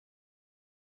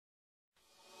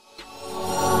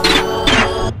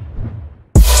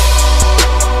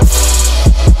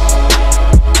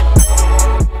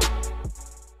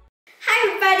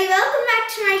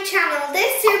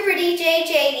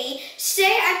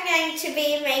I'm going to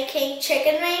be making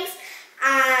chicken wings,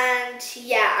 and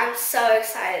yeah, I'm so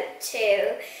excited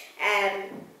to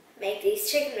make these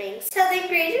chicken wings. So the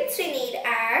ingredients we need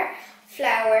are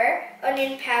flour,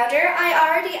 onion powder. I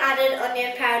already added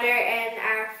onion powder in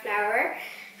our flour.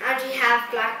 And we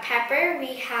have black pepper,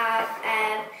 we have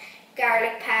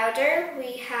garlic powder,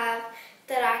 we have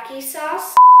teriyaki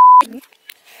sauce.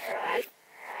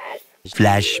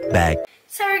 Flashback.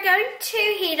 So we're going to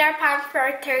heat our pan for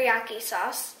our teriyaki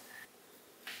sauce.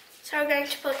 So we're going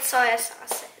to put soya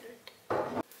sauce in.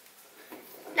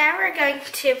 Now we're going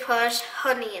to put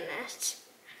honey in it.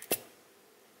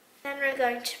 Then we're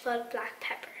going to put black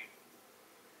pepper.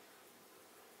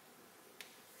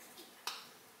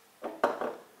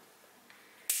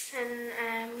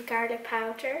 And garlic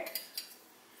powder.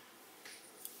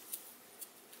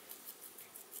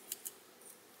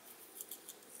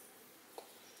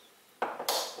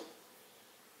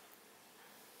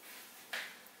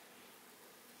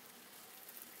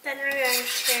 Then we're going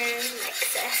to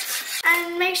mix it.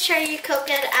 And make sure you cook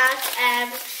it at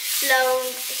low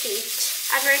heat.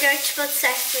 And we're going to put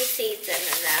sesame seeds in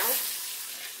it now.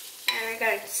 And we're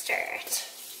going to stir it.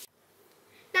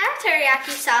 Now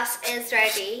teriyaki sauce is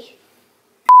ready.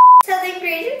 So the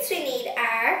ingredients we need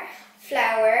are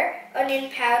flour, onion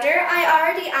powder. I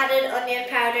already added onion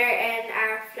powder in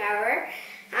our flour.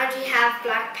 And we have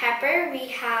black pepper, we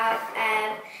have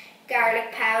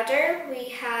garlic powder, we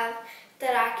have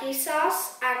teriyaki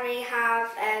sauce, and we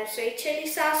have sweet chili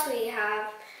sauce, we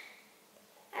have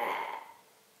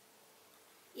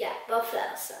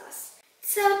buffalo sauce.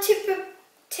 So to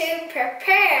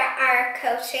prepare our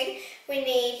coating, we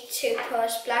need to put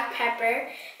black pepper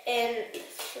in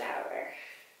flour.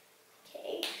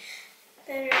 Okay.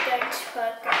 Then we're going to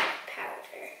put garlic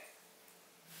powder.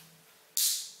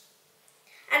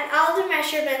 And all the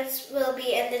measurements will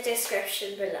be in the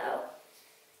description below.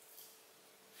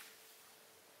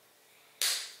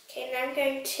 Okay, now I'm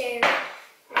going to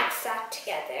mix that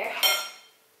together.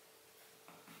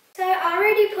 So I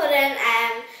already put in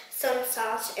some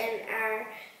salt in our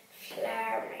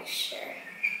flour mixture.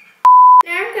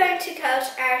 Now I'm going to coat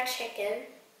our chicken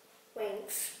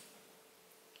wings.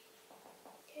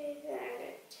 Okay, then I'm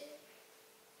going to...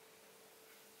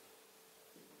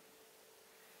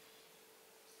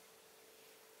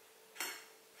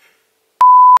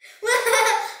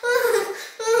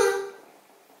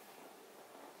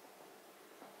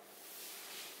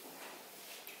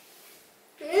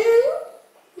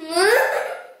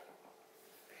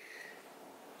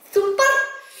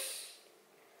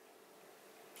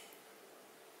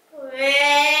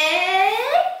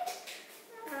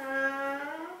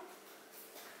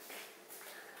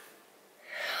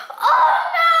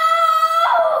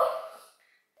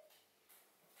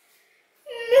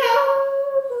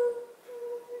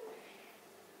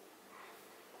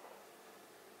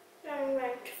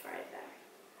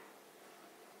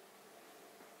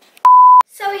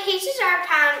 So we heated our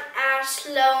pan at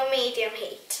low-medium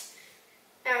heat.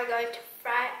 Now we're going to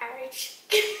fry our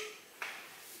chicken.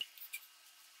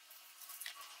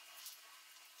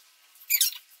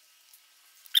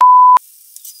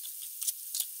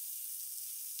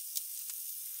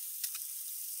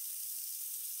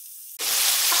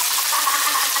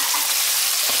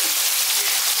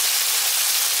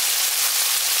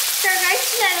 So we're going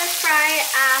to let it fry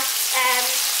at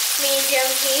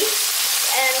medium heat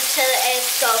until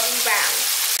it's golden brown.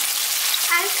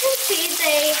 As you can see,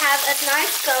 they have a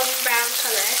nice golden brown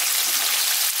colour.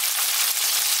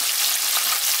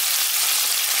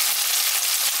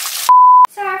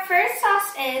 So our first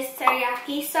sauce is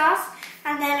teriyaki sauce,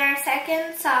 and then our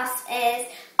second sauce is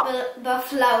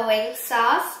buffalo wing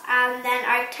sauce, and then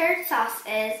our third sauce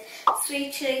is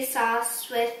sweet chili sauce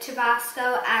with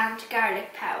Tabasco and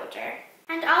garlic powder.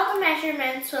 And all the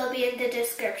measurements will be in the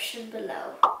description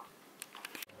below.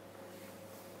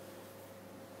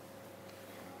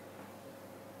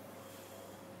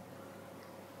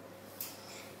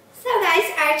 So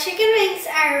guys, our chicken wings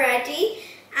are ready,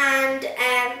 and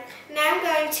now I'm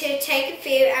going to take a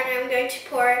few and I'm going to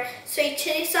pour sweet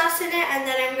chili sauce in it, and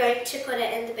then I'm going to put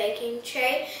it in the baking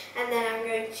tray, and then I'm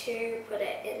going to put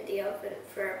it in the oven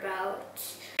for about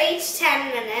 8 to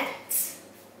 10 minutes.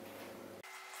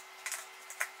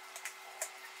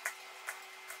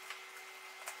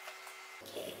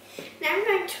 Okay, now I'm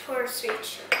going to pour sweet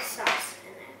chili sauce in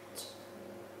it.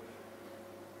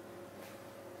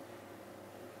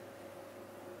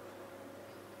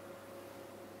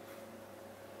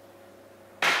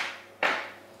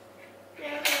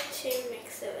 To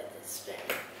mix it with the spoon.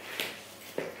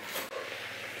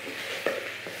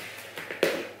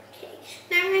 Okay,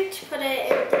 now I'm going to put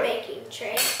it in the baking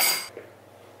tray.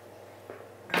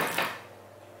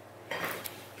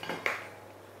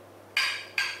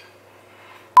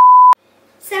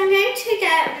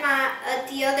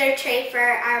 the other tray for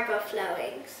our buffalo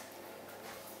wings.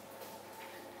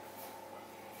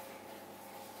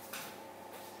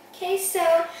 Okay,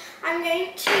 so I'm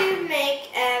going to make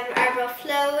our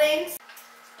buffalo wings.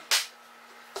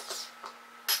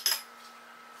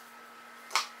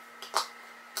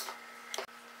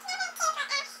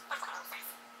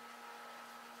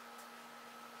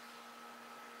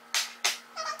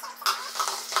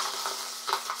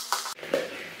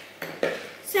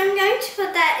 So I'm going to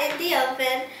put that in the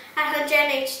oven at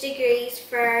 180 degrees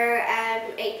for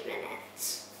 8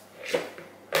 minutes.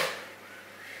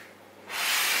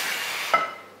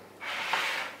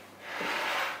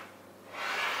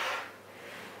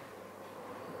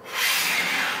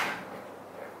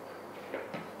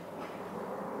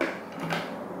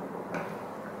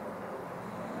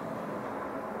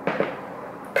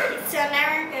 So now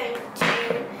we're going to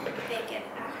bake it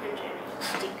at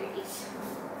 180 degrees.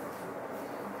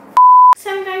 So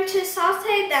I'm going to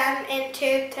saute them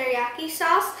into teriyaki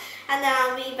sauce and then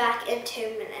I'll be back in 2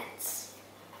 minutes.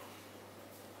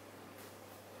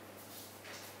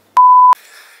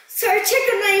 So our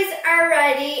chicken wings are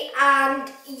ready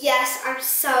and yes, I'm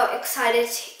so excited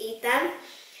to eat them.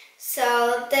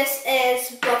 So this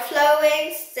is buffalo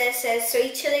wings, this is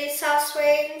sweet chili sauce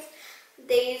wings,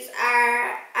 these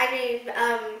are,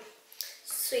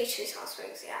 sweet chili sauce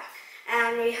wings, yeah.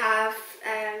 And we have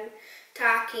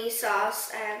teriyaki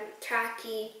sauce,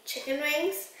 teriyaki chicken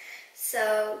wings.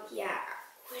 So yeah,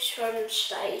 which one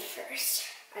should I eat first?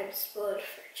 I'm spoiled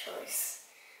for choice.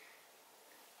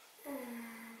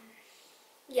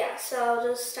 Yeah, so I'll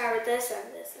just start with this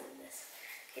and this and this.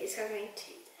 Okay, so I'm going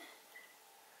to eat it.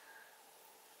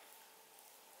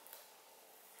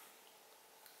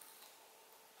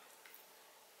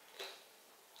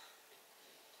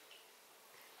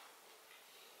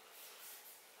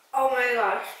 Oh my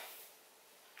gosh.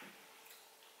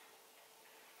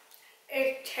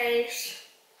 It tastes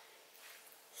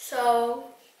so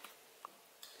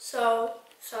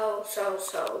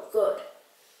good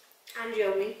and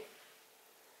yummy.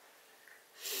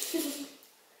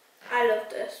 I love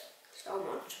this so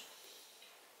much.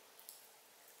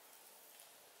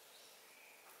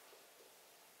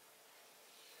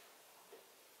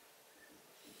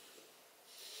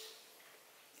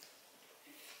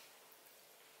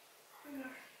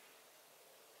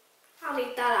 I'll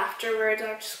eat that afterwards.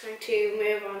 I'm just going to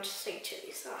move on to sweet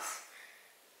chili sauce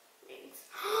wings.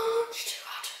 Oh, it's too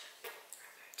hot. I'm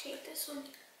going to eat this one.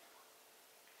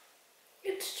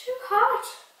 It's too hot.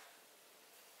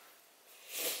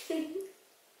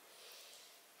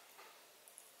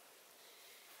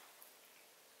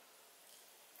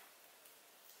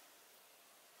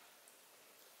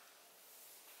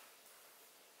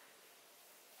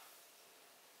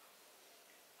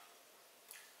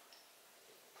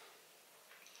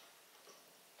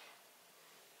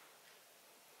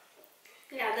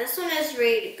 Yeah, this one is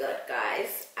really good,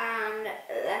 guys. And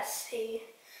let's see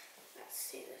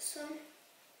this one.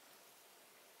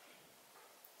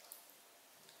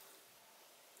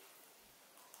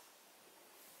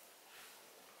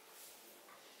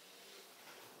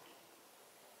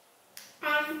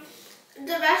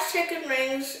 The best chicken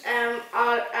wings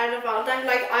out of all them.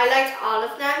 Like, I like all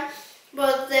of them,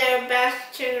 but the best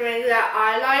chicken wings that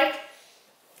I like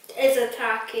is a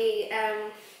teriyaki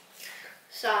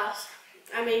sauce.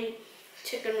 I mean,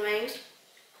 chicken wings.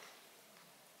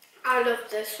 I love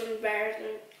this one better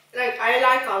than, like, I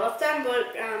like all of them,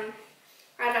 but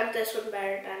I like this one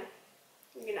better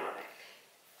than, you know, like,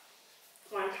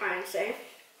 what I'm trying to say.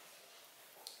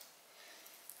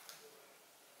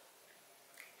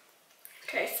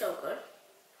 Tastes so good.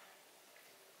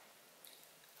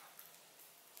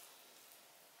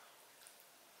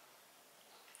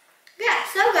 Yeah,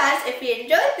 so guys, if you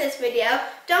enjoyed this video,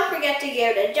 don't forget to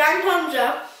give it a giant thumbs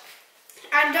up.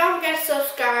 And don't forget to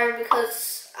subscribe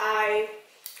because I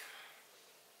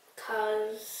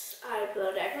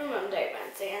upload every Monday,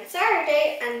 Wednesday and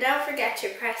Saturday. And don't forget to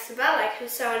press the bell icon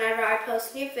so whenever I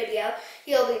post a new video,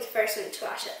 you'll be the first one to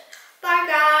watch it. Bye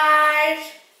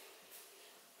guys!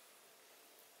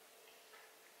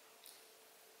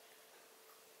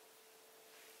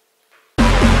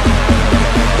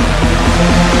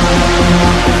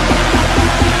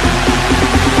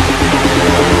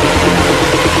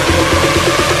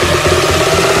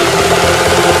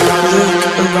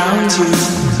 Around you.